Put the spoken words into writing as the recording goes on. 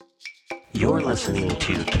You're listening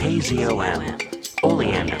to KZOM,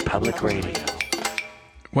 Oleander Public Radio.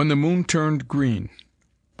 When the Moon Turned Green,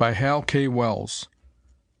 by Hal K. Wells.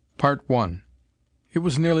 Part 1. It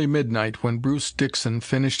was nearly midnight when Bruce Dixon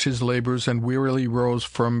finished his labors and wearily rose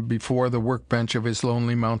from before the workbench of his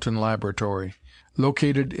lonely mountain laboratory,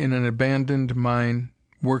 located in an abandoned mine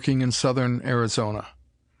working in southern Arizona.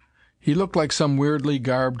 He looked like some weirdly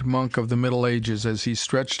garbed monk of the Middle Ages as he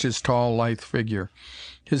stretched his tall, lithe figure.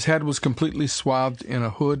 His head was completely swathed in a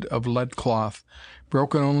hood of lead cloth,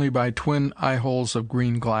 broken only by twin eye-holes of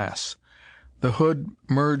green glass. The hood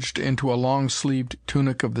merged into a long-sleeved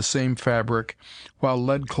tunic of the same fabric, while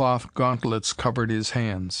lead-cloth gauntlets covered his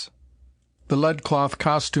hands. The lead-cloth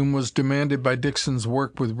costume was demanded by Dixon's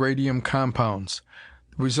work with radium compounds.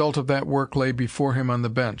 The result of that work lay before him on the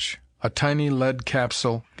bench. A tiny lead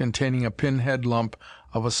capsule containing a pinhead lump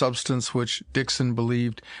of a substance which Dixon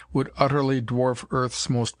believed would utterly dwarf Earth's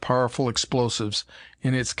most powerful explosives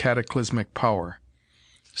in its cataclysmic power.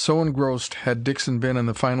 So engrossed had Dixon been in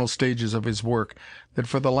the final stages of his work that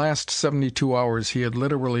for the last 72 hours he had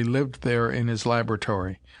literally lived there in his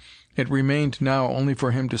laboratory. It remained now only for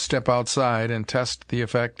him to step outside and test the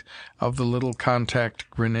effect of the little contact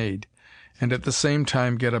grenade, and at the same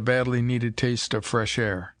time get a badly needed taste of fresh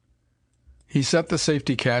air. He set the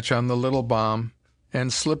safety catch on the little bomb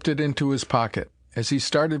and slipped it into his pocket. As he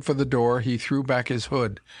started for the door, he threw back his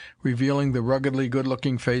hood, revealing the ruggedly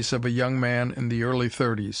good-looking face of a young man in the early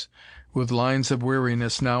 30s, with lines of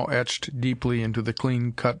weariness now etched deeply into the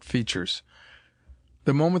clean-cut features.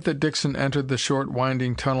 The moment that Dixon entered the short,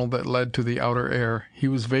 winding tunnel that led to the outer air, he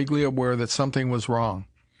was vaguely aware that something was wrong.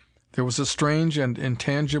 There was a strange and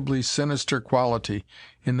intangibly sinister quality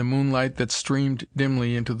in the moonlight that streamed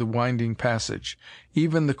dimly into the winding passage.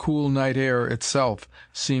 Even the cool night air itself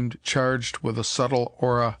seemed charged with a subtle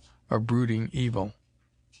aura of brooding evil.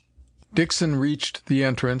 Dixon reached the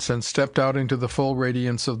entrance and stepped out into the full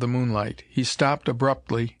radiance of the moonlight. He stopped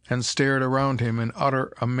abruptly and stared around him in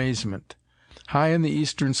utter amazement. High in the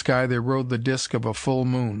eastern sky there rode the disk of a full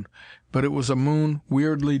moon, but it was a moon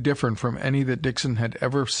weirdly different from any that Dixon had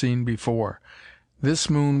ever seen before. This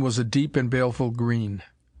moon was a deep and baleful green,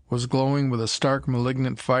 was glowing with a stark,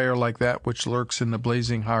 malignant fire like that which lurks in the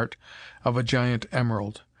blazing heart of a giant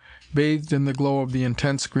emerald. Bathed in the glow of the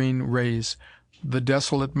intense green rays, the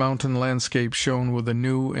desolate mountain landscape shone with a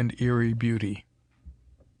new and eerie beauty.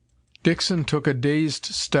 Dixon took a dazed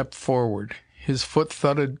step forward. His foot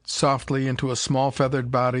thudded softly into a small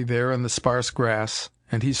feathered body there in the sparse grass,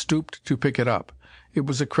 and he stooped to pick it up. It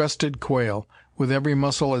was a crested quail, with every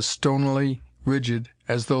muscle as stonily rigid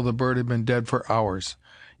as though the bird had been dead for hours.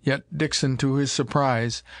 Yet Dixon, to his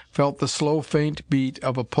surprise, felt the slow, faint beat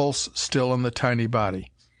of a pulse still in the tiny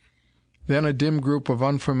body. Then a dim group of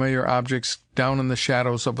unfamiliar objects down in the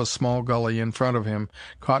shadows of a small gully in front of him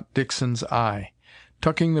caught Dixon's eye.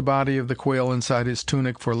 Tucking the body of the quail inside his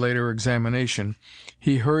tunic for later examination,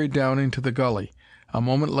 he hurried down into the gully. A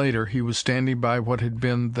moment later he was standing by what had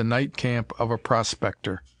been the night camp of a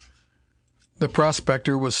prospector. The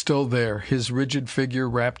prospector was still there, his rigid figure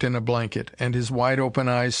wrapped in a blanket, and his wide-open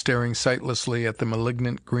eyes staring sightlessly at the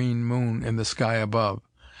malignant green moon in the sky above.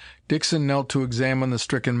 Dixon knelt to examine the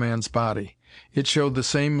stricken man's body. It showed the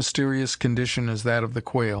same mysterious condition as that of the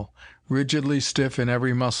quail, rigidly stiff in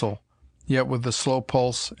every muscle, yet with the slow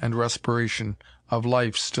pulse and respiration of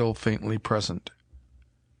life still faintly present.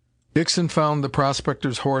 Dixon found the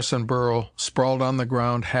prospector's horse and burro sprawled on the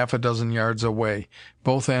ground half a dozen yards away,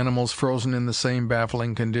 both animals frozen in the same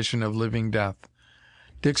baffling condition of living death.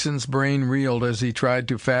 Dixon's brain reeled as he tried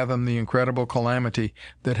to fathom the incredible calamity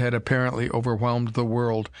that had apparently overwhelmed the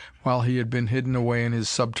world while he had been hidden away in his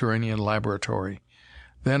subterranean laboratory.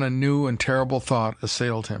 Then a new and terrible thought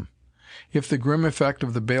assailed him. If the grim effect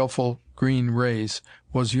of the baleful green rays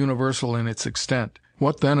was universal in its extent,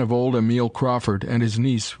 what then of old Emil Crawford and his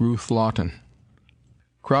niece, Ruth Lawton?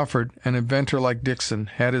 Crawford, an inventor like Dixon,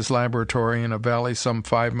 had his laboratory in a valley some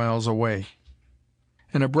 5 miles away.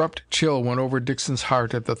 An abrupt chill went over Dixon's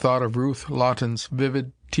heart at the thought of Ruth Lawton's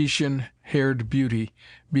vivid, Titian-haired beauty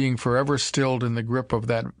being forever stilled in the grip of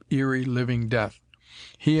that eerie living death.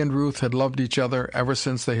 He and Ruth had loved each other ever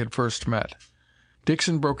since they had first met.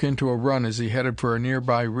 Dixon broke into a run as he headed for a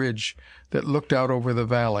nearby ridge that looked out over the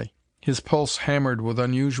valley. His pulse hammered with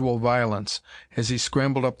unusual violence as he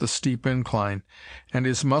scrambled up the steep incline, and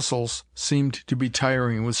his muscles seemed to be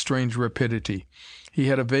tiring with strange rapidity. He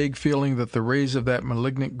had a vague feeling that the rays of that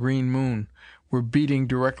malignant green moon were beating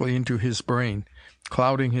directly into his brain,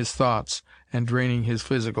 clouding his thoughts and draining his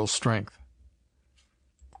physical strength.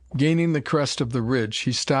 Gaining the crest of the ridge,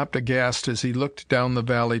 he stopped aghast as he looked down the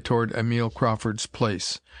valley toward Emil Crawford's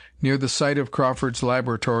place. Near the site of Crawford's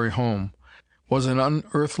laboratory home was an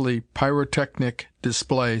unearthly pyrotechnic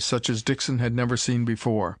display such as Dixon had never seen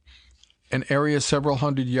before. An area several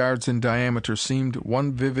hundred yards in diameter seemed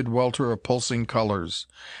one vivid welter of pulsing colors,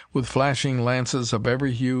 with flashing lances of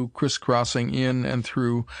every hue crisscrossing in and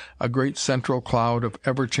through a great central cloud of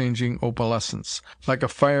ever-changing opalescence, like a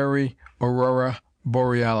fiery aurora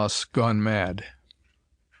borealis gone mad.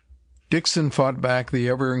 Dixon fought back the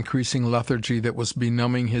ever-increasing lethargy that was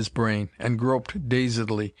benumbing his brain, and groped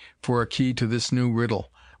dazedly for a key to this new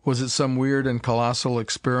riddle. Was it some weird and colossal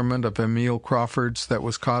experiment of Emil Crawford's that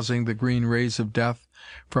was causing the green rays of death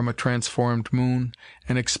from a transformed moon,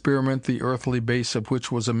 an experiment the earthly base of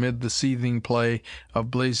which was amid the seething play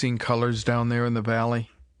of blazing colors down there in the valley?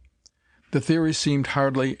 The theory seemed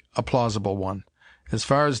hardly a plausible one. As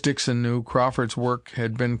far as Dixon knew, Crawford's work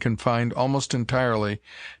had been confined almost entirely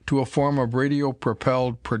to a form of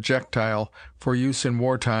radio-propelled projectile for use in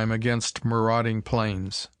wartime against marauding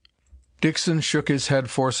planes. Dixon shook his head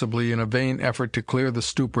forcibly in a vain effort to clear the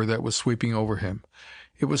stupor that was sweeping over him.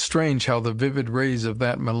 It was strange how the vivid rays of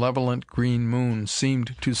that malevolent green moon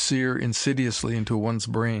seemed to sear insidiously into one's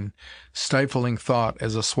brain, stifling thought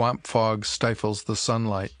as a swamp fog stifles the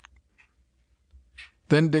sunlight.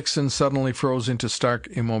 Then Dixon suddenly froze into stark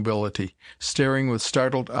immobility, staring with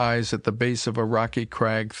startled eyes at the base of a rocky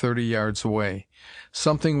crag 30 yards away.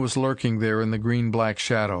 Something was lurking there in the green-black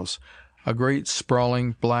shadows, a great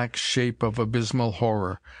sprawling black shape of abysmal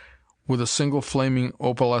horror, with a single flaming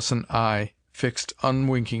opalescent eye fixed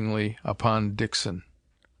unwinkingly upon Dixon.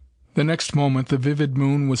 The next moment the vivid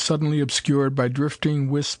moon was suddenly obscured by drifting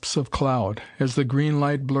wisps of cloud. As the green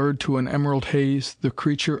light blurred to an emerald haze, the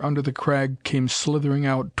creature under the crag came slithering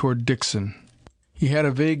out toward Dixon. He had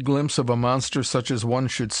a vague glimpse of a monster such as one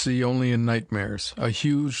should see only in nightmares, a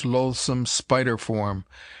huge, loathsome spider form,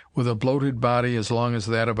 with a bloated body as long as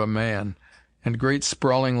that of a man, and great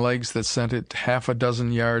sprawling legs that sent it half a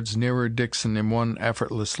dozen yards nearer Dixon in one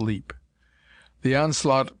effortless leap. The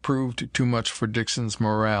onslaught proved too much for Dixon's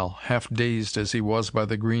morale, half dazed as he was by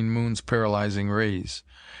the green moon's paralyzing rays.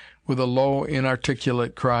 With a low,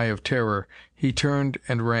 inarticulate cry of terror, he turned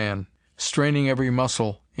and ran, straining every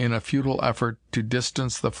muscle in a futile effort to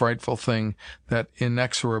distance the frightful thing that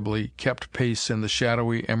inexorably kept pace in the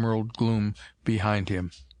shadowy emerald gloom behind him.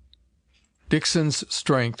 Dixon's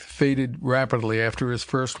strength faded rapidly after his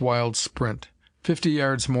first wild sprint. 50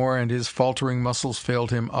 yards more and his faltering muscles failed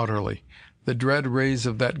him utterly. The dread rays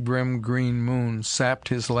of that grim green moon sapped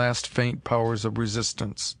his last faint powers of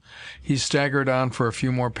resistance. He staggered on for a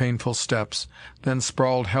few more painful steps, then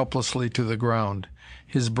sprawled helplessly to the ground.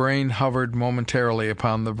 His brain hovered momentarily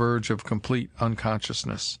upon the verge of complete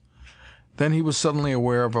unconsciousness. Then he was suddenly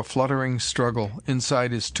aware of a fluttering struggle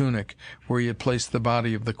inside his tunic where he had placed the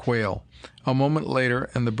body of the quail. A moment later,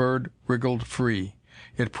 and the bird wriggled free.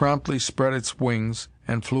 It promptly spread its wings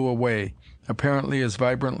and flew away, apparently as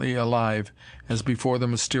vibrantly alive as before the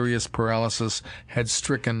mysterious paralysis had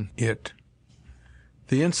stricken it.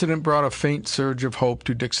 The incident brought a faint surge of hope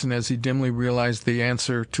to Dixon as he dimly realized the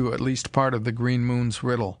answer to at least part of the green moon's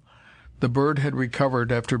riddle. The bird had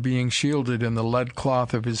recovered after being shielded in the lead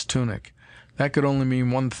cloth of his tunic. That could only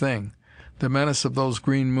mean one thing. The menace of those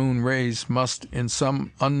green moon rays must, in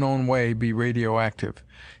some unknown way, be radioactive.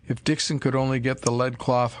 If Dixon could only get the lead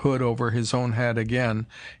cloth hood over his own head again,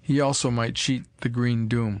 he also might cheat the green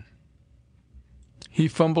doom. He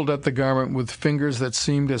fumbled at the garment with fingers that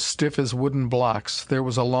seemed as stiff as wooden blocks. There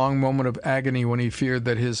was a long moment of agony when he feared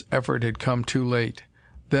that his effort had come too late.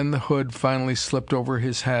 Then the hood finally slipped over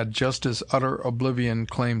his head just as utter oblivion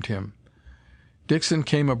claimed him. Dixon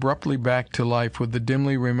came abruptly back to life with the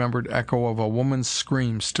dimly remembered echo of a woman's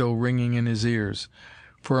scream still ringing in his ears.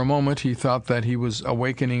 For a moment he thought that he was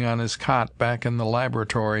awakening on his cot back in the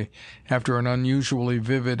laboratory after an unusually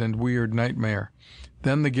vivid and weird nightmare.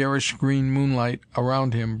 Then the garish green moonlight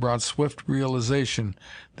around him brought swift realization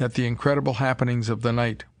that the incredible happenings of the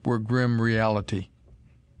night were grim reality.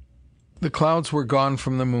 The clouds were gone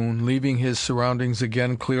from the moon, leaving his surroundings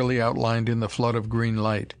again clearly outlined in the flood of green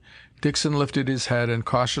light. Dixon lifted his head and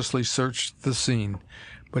cautiously searched the scene,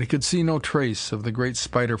 but he could see no trace of the great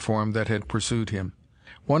spider form that had pursued him.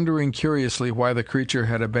 Wondering curiously why the creature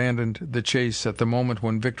had abandoned the chase at the moment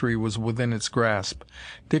when victory was within its grasp,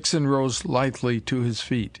 Dixon rose lithely to his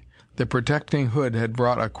feet. The protecting hood had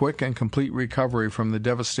brought a quick and complete recovery from the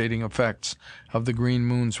devastating effects of the green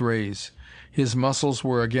moon's rays. His muscles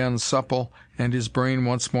were again supple, and his brain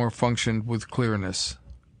once more functioned with clearness.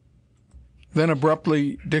 Then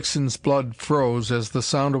abruptly Dixon's blood froze as the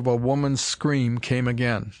sound of a woman's scream came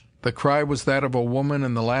again. The cry was that of a woman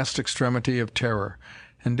in the last extremity of terror,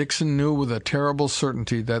 and Dixon knew with a terrible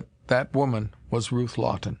certainty that that woman was Ruth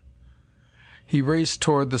Lawton. He raced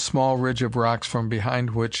toward the small ridge of rocks from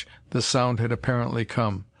behind which the sound had apparently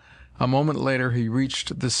come. A moment later he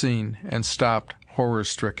reached the scene and stopped,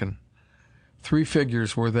 horror-stricken. 3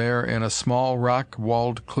 figures were there in a small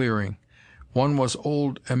rock-walled clearing. One was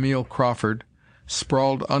old Emile Crawford,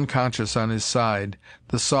 sprawled unconscious on his side,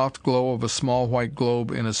 the soft glow of a small white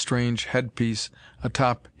globe in a strange headpiece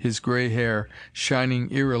atop his gray hair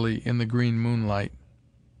shining eerily in the green moonlight.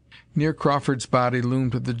 Near Crawford's body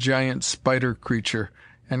loomed the giant spider creature,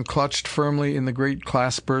 and clutched firmly in the great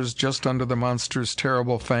claspers just under the monster's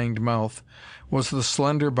terrible fanged mouth was the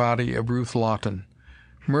slender body of Ruth Lawton.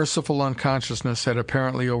 Merciful unconsciousness had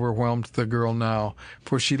apparently overwhelmed the girl now,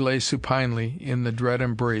 for she lay supinely in the dread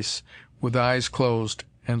embrace, with eyes closed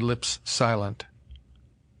and lips silent.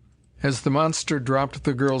 As the monster dropped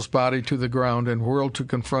the girl's body to the ground and whirled to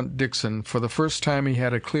confront Dixon, for the first time he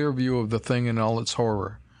had a clear view of the thing in all its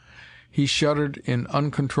horror. He shuddered in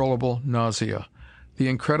uncontrollable nausea. The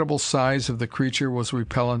incredible size of the creature was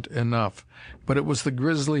repellent enough, but it was the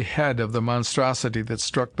grisly head of the monstrosity that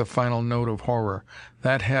struck the final note of horror.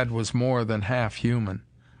 That head was more than half human.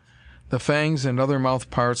 The fangs and other mouth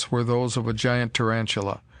parts were those of a giant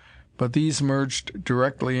tarantula, but these merged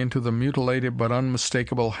directly into the mutilated but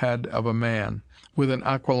unmistakable head of a man, with an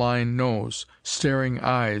aquiline nose, staring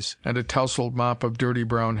eyes, and a tousled mop of dirty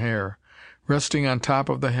brown hair. Resting on top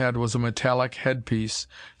of the head was a metallic headpiece,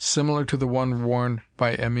 similar to the one worn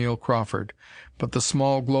by Emile Crawford, but the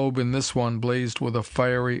small globe in this one blazed with a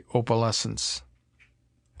fiery opalescence.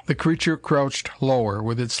 The creature crouched lower,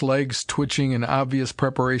 with its legs twitching in obvious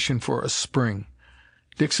preparation for a spring.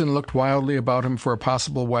 Dixon looked wildly about him for a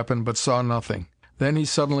possible weapon, but saw nothing. Then he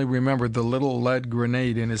suddenly remembered the little lead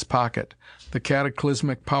grenade in his pocket. The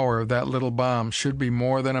cataclysmic power of that little bomb should be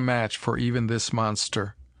more than a match for even this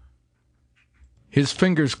monster. His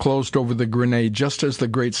fingers closed over the grenade just as the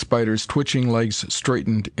great spider's twitching legs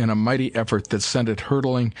straightened in a mighty effort that sent it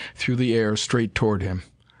hurtling through the air straight toward him.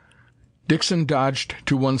 Dixon dodged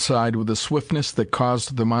to one side with a swiftness that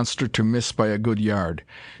caused the monster to miss by a good yard.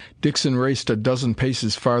 Dixon raced a dozen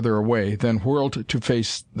paces farther away, then whirled to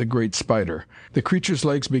face the great spider. The creature's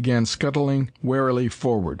legs began scuttling warily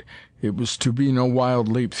forward. It was to be no wild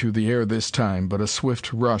leap through the air this time, but a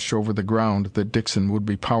swift rush over the ground that Dixon would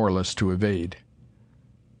be powerless to evade.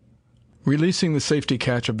 Releasing the safety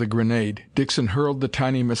catch of the grenade, Dixon hurled the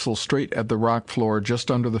tiny missile straight at the rock floor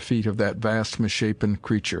just under the feet of that vast, misshapen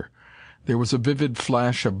creature. There was a vivid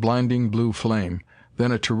flash of blinding blue flame,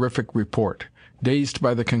 then a terrific report. Dazed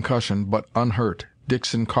by the concussion, but unhurt,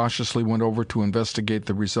 Dixon cautiously went over to investigate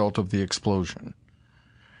the result of the explosion.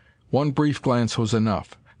 One brief glance was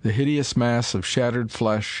enough. The hideous mass of shattered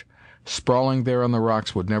flesh, sprawling there on the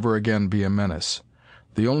rocks, would never again be a menace.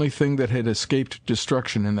 The only thing that had escaped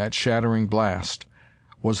destruction in that shattering blast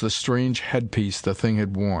was the strange headpiece the thing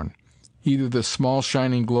had worn. Either the small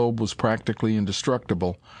shining globe was practically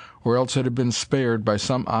indestructible, or else it had been spared by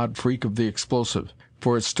some odd freak of the explosive,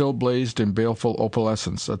 for it still blazed in baleful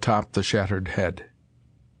opalescence atop the shattered head.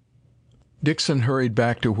 Dixon hurried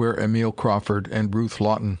back to where Emile Crawford and Ruth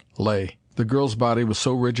Lawton lay. The girl's body was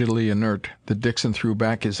so rigidly inert that Dixon threw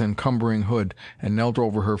back his encumbering hood and knelt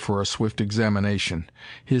over her for a swift examination.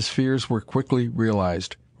 His fears were quickly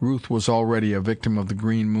realized. Ruth was already a victim of the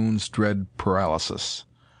green moon's dread paralysis.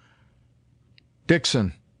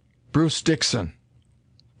 "Dixon! Bruce Dixon!"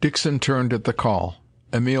 Dixon turned at the call.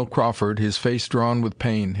 Emile Crawford, his face drawn with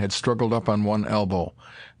pain, had struggled up on one elbow.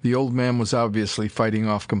 The old man was obviously fighting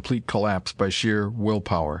off complete collapse by sheer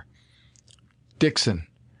willpower. "Dixon!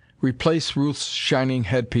 Replace Ruth's shining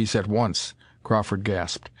headpiece at once," Crawford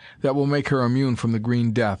gasped. "That will make her immune from the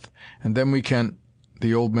green death, and then we can—"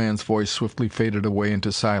 The old man's voice swiftly faded away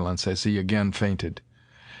into silence as he again fainted.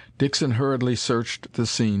 Dixon hurriedly searched the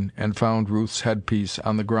scene and found Ruth's headpiece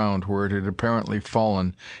on the ground where it had apparently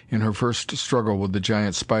fallen in her first struggle with the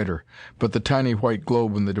giant spider, but the tiny white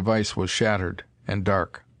globe in the device was shattered and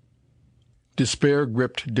dark. Despair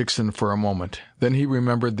gripped Dixon for a moment. Then he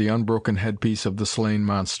remembered the unbroken headpiece of the slain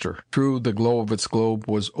monster. True, the glow of its globe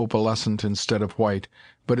was opalescent instead of white,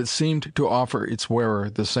 but it seemed to offer its wearer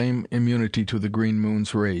the same immunity to the green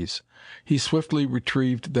moon's rays. He swiftly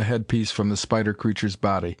retrieved the headpiece from the spider creature's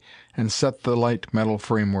body, and set the light metal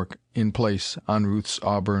framework in place on Ruth's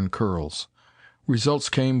auburn curls. Results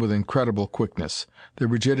came with incredible quickness. The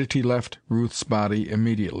rigidity left Ruth's body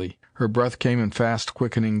immediately. Her breath came in fast,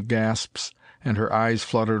 quickening gasps, and her eyes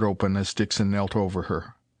fluttered open as Dixon knelt over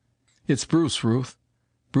her. "It's Bruce, Ruth.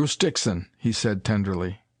 Bruce Dixon," he said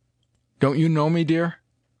tenderly. "Don't you know me, dear?"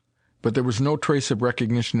 But there was no trace of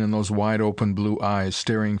recognition in those wide-open blue eyes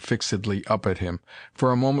staring fixedly up at him.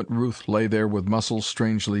 For a moment Ruth lay there with muscles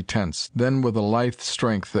strangely tense. Then, with a lithe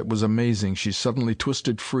strength that was amazing, she suddenly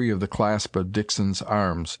twisted free of the clasp of Dixon's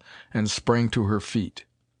arms and sprang to her feet.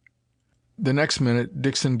 The next minute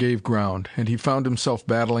Dixon gave ground, and he found himself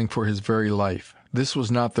battling for his very life. This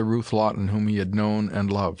was not the Ruth Lawton whom he had known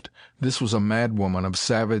and loved. This was a madwoman of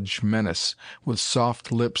savage menace, with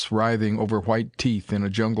soft lips writhing over white teeth in a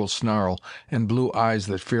jungle snarl, and blue eyes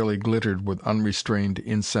that fairly glittered with unrestrained,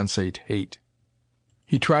 insensate hate.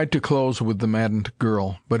 He tried to close with the maddened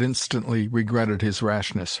girl, but instantly regretted his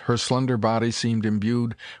rashness. Her slender body seemed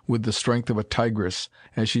imbued with the strength of a tigress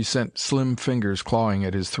as she sent slim fingers clawing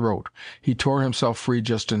at his throat. He tore himself free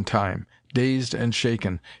just in time. Dazed and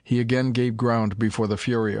shaken, he again gave ground before the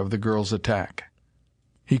fury of the girl's attack.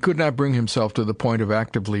 He could not bring himself to the point of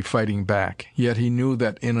actively fighting back, yet he knew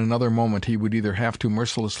that in another moment he would either have to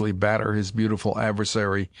mercilessly batter his beautiful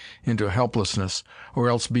adversary into helplessness, or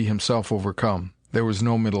else be himself overcome. There was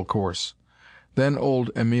no middle course. Then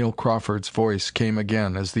old Emile Crawford's voice came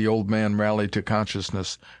again as the old man rallied to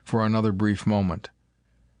consciousness for another brief moment.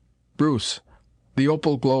 "Bruce, the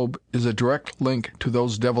opal globe is a direct link to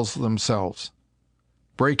those devils themselves.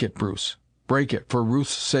 Break it, Bruce. Break it, for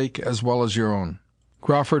Ruth's sake as well as your own."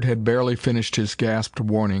 Crawford had barely finished his gasped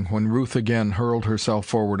warning when Ruth again hurled herself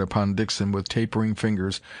forward upon Dixon with tapering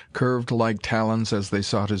fingers curved like talons as they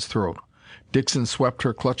sought his throat. Dixon swept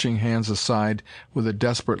her clutching hands aside with a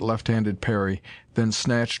desperate left-handed parry, then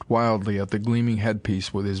snatched wildly at the gleaming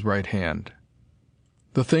headpiece with his right hand.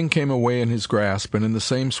 The thing came away in his grasp, and in the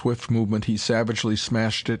same swift movement he savagely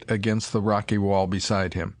smashed it against the rocky wall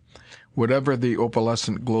beside him. Whatever the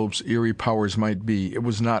opalescent globe's eerie powers might be, it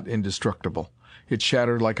was not indestructible. It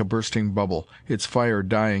shattered like a bursting bubble, its fire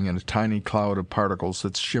dying in a tiny cloud of particles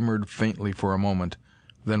that shimmered faintly for a moment,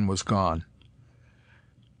 then was gone.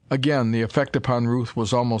 Again, the effect upon Ruth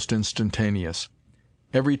was almost instantaneous.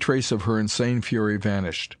 Every trace of her insane fury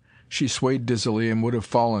vanished. She swayed dizzily and would have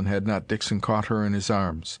fallen had not Dixon caught her in his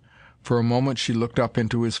arms. For a moment she looked up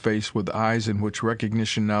into his face with eyes in which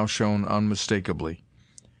recognition now shone unmistakably.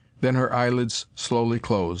 Then her eyelids slowly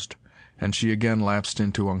closed, and she again lapsed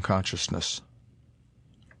into unconsciousness.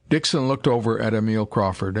 Dixon looked over at Emile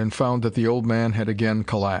Crawford and found that the old man had again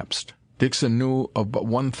collapsed. Dixon knew of but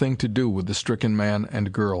one thing to do with the stricken man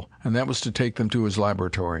and girl, and that was to take them to his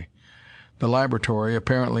laboratory. The laboratory,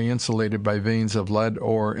 apparently insulated by veins of lead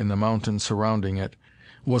ore in the mountains surrounding it,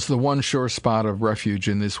 was the one sure spot of refuge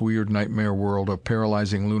in this weird nightmare world of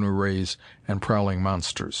paralyzing lunar rays and prowling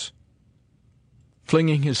monsters.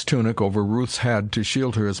 Flinging his tunic over Ruth's head to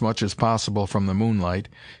shield her as much as possible from the moonlight,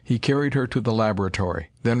 he carried her to the laboratory,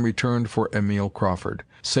 then returned for Emile Crawford.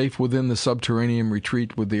 Safe within the subterranean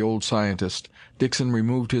retreat with the old scientist, Dixon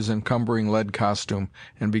removed his encumbering lead costume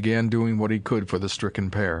and began doing what he could for the stricken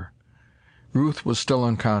pair. Ruth was still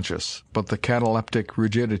unconscious, but the cataleptic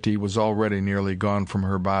rigidity was already nearly gone from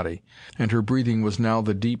her body, and her breathing was now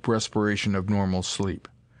the deep respiration of normal sleep.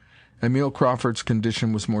 Emile Crawford's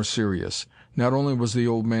condition was more serious. Not only was the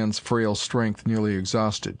old man's frail strength nearly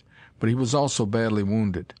exhausted, but he was also badly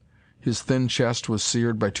wounded. His thin chest was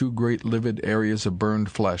seared by two great livid areas of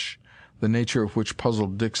burned flesh, the nature of which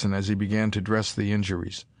puzzled Dixon as he began to dress the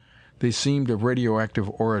injuries. They seemed of radioactive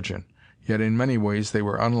origin, yet in many ways they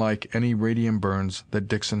were unlike any radium burns that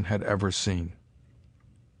Dixon had ever seen.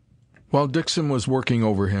 While Dixon was working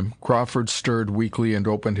over him, Crawford stirred weakly and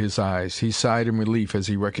opened his eyes. He sighed in relief as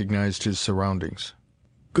he recognized his surroundings.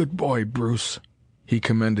 "Good boy, Bruce," he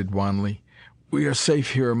commended wanly. "We are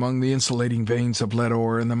safe here among the insulating veins of lead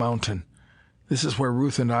ore in the mountain. This is where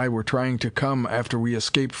Ruth and I were trying to come after we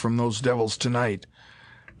escaped from those devils tonight.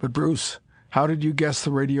 But, Bruce, how did you guess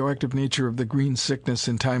the radioactive nature of the green sickness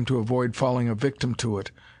in time to avoid falling a victim to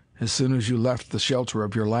it as soon as you left the shelter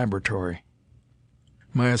of your laboratory?"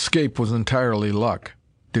 "My escape was entirely luck,"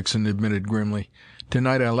 Dixon admitted grimly.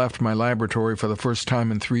 "Tonight I left my laboratory for the first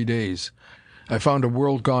time in 3 days. I found a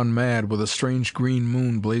world gone mad, with a strange green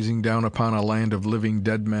moon blazing down upon a land of living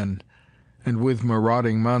dead men, and with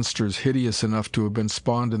marauding monsters hideous enough to have been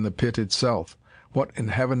spawned in the pit itself. What in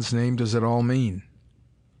heaven's name does it all mean?"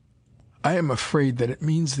 "I am afraid that it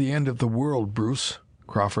means the end of the world, Bruce,"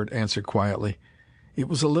 Crawford answered quietly. "It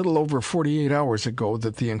was a little over 48 hours ago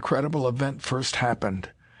that the incredible event first happened.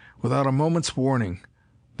 Without a moment's warning,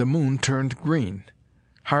 the moon turned green.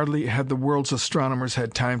 Hardly had the world's astronomers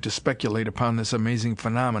had time to speculate upon this amazing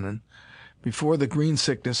phenomenon before the green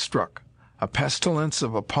sickness struck. a pestilence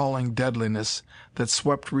of appalling deadliness that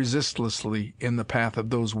swept resistlessly in the path of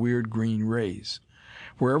those weird green rays.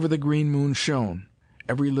 Wherever the green moon shone,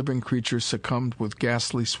 every living creature succumbed with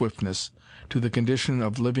ghastly swiftness to the condition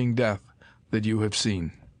of living death that you have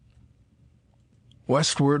seen.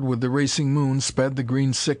 Westward with the racing moon sped the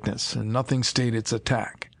green sickness, and nothing stayed its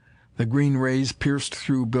attack. The green rays pierced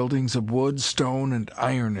through buildings of wood, stone, and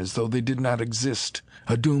iron as though they did not exist.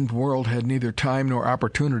 A doomed world had neither time nor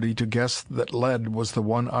opportunity to guess that lead was the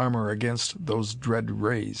one armor against those dread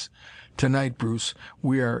rays. Tonight, Bruce,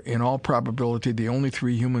 we are in all probability the only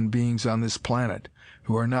 3 human beings on this planet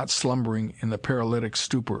who are not slumbering in the paralytic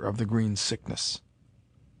stupor of the green sickness.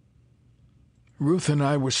 Ruth and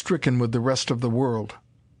I were stricken with the rest of the world,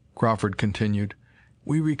 Crawford continued.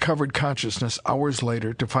 We recovered consciousness hours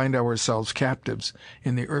later to find ourselves captives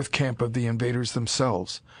in the Earth camp of the invaders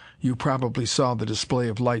themselves. You probably saw the display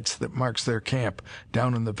of lights that marks their camp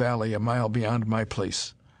down in the valley a mile beyond my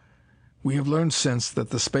place. We have learned since that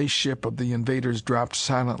the spaceship of the invaders dropped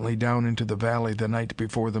silently down into the valley the night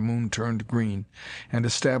before the moon turned green and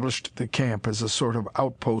established the camp as a sort of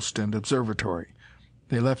outpost and observatory.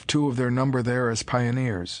 They left 2 of their number there as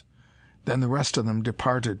pioneers. Then the rest of them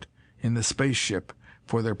departed in the spaceship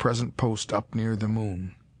for their present post up near the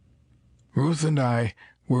moon. Ruth and I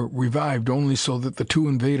were revived only so that the 2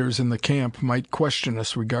 invaders in the camp might question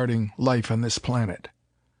us regarding life on this planet.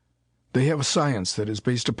 They have a science that is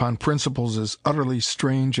based upon principles as utterly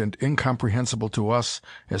strange and incomprehensible to us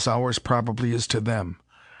as ours probably is to them.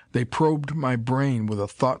 They probed my brain with a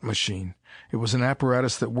thought machine. It was an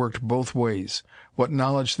apparatus that worked both ways. What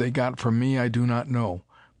knowledge they got from me I do not know,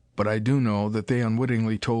 but I do know that they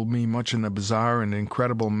unwittingly told me much in the bizarre and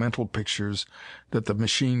incredible mental pictures that the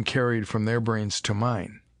machine carried from their brains to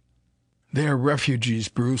mine. They are refugees,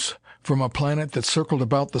 Bruce, from a planet that circled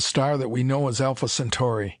about the star that we know as Alpha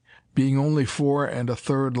Centauri, being only 4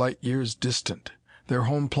 1/3 light-years distant. Their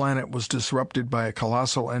home planet was disrupted by a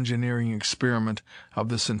colossal engineering experiment of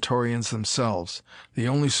the Centaurians themselves, the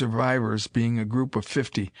only survivors being a group of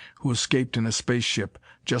 50 who escaped in a spaceship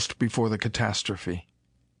just before the catastrophe.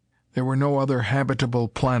 There were no other habitable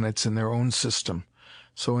planets in their own system,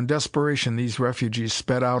 so in desperation these refugees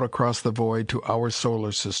sped out across the void to our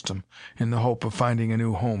solar system in the hope of finding a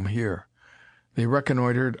new home here. They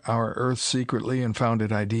reconnoitered our Earth secretly and found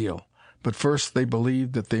it ideal. But first they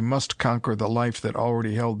believed that they must conquer the life that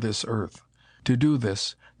already held this Earth. To do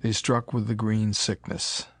this, they struck with the green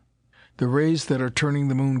sickness. The rays that are turning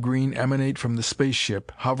the moon green emanate from the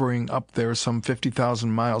spaceship, hovering up there some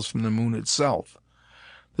 50,000 miles from the moon itself.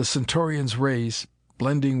 The Centaurians' rays,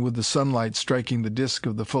 blending with the sunlight striking the disk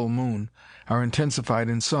of the full moon, are intensified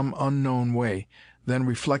in some unknown way, then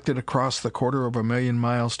reflected across the 250,000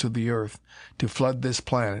 miles to the Earth to flood this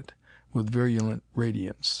planet with virulent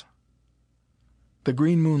radiance. The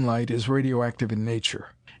green moonlight is radioactive in nature,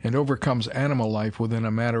 and overcomes animal life within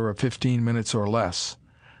a matter of 15 minutes or less.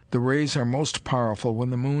 The rays are most powerful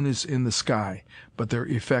when the moon is in the sky, but their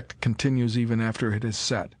effect continues even after it has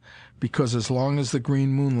set, because as long as the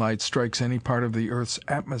green moonlight strikes any part of the Earth's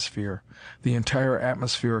atmosphere, the entire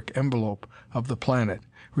atmospheric envelope of the planet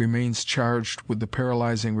remains charged with the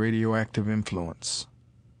paralyzing radioactive influence.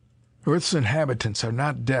 Earth's inhabitants are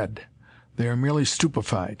not dead. They are merely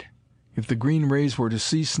stupefied. If the green rays were to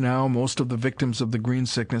cease now, most of the victims of the green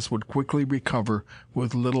sickness would quickly recover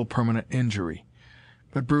with little permanent injury.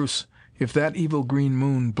 But, Bruce, if that evil green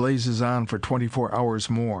moon blazes on for 24 hours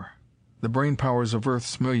more, the brain powers of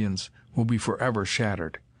Earth's millions will be forever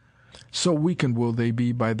shattered. So weakened will they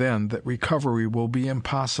be by then that recovery will be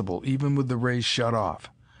impossible, even with the rays shut off.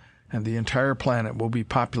 And the entire planet will be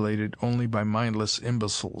populated only by mindless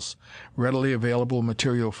imbeciles, readily available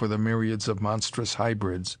material for the myriads of monstrous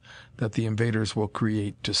hybrids that the invaders will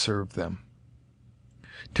create to serve them.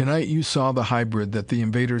 Tonight you saw the hybrid that the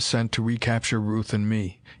invaders sent to recapture Ruth and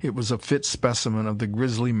me. It was a fit specimen of the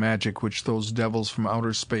grisly magic which those devils from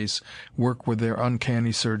outer space work with their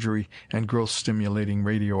uncanny surgery and growth-stimulating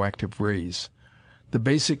radioactive rays. The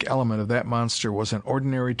basic element of that monster was an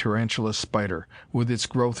ordinary tarantula spider, with its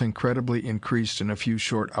growth incredibly increased in a few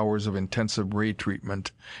short hours of intensive ray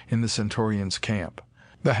treatment in the Centaurians' camp.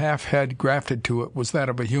 The half-head grafted to it was that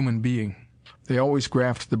of a human being. They always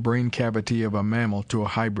graft the brain cavity of a mammal to a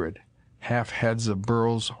hybrid. Half-heads of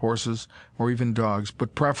burros, horses, or even dogs,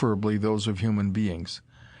 but preferably those of human beings.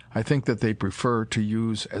 I think that they prefer to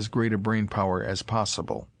use as great a brain power as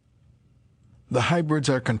possible. The hybrids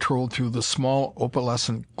are controlled through the small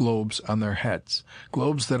opalescent globes on their heads,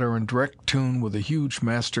 globes that are in direct tune with a huge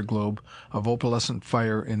master globe of opalescent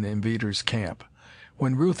fire in the invaders' camp.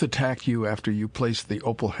 When Ruth attacked you after you placed the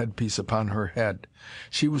opal headpiece upon her head,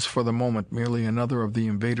 she was for the moment merely another of the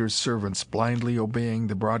invader's servants blindly obeying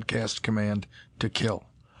the broadcast command to kill.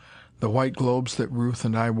 The white globes that Ruth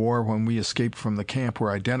and I wore when we escaped from the camp were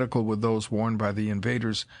identical with those worn by the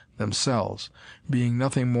invaders themselves, being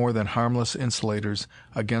nothing more than harmless insulators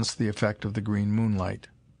against the effect of the green moonlight.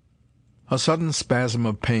 A sudden spasm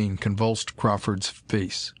of pain convulsed Crawford's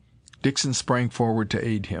face. Dixon sprang forward to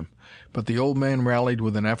aid him, but the old man rallied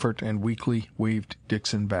with an effort and weakly waved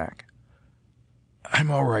Dixon back. "I'm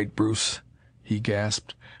all right, Bruce," he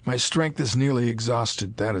gasped. "My strength is nearly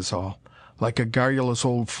exhausted, that is all. Like a garrulous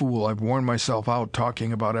old fool, I've worn myself out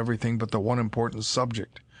talking about everything but the one important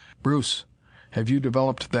subject. Bruce, have you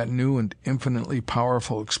developed that new and infinitely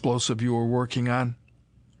powerful explosive you were working on?"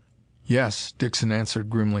 "Yes," Dixon answered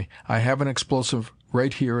grimly. "I have an explosive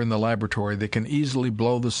right here in the laboratory that can easily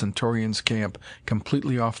blow the Centaurians' camp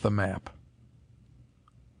completely off the map."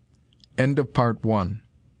 End of Part 1.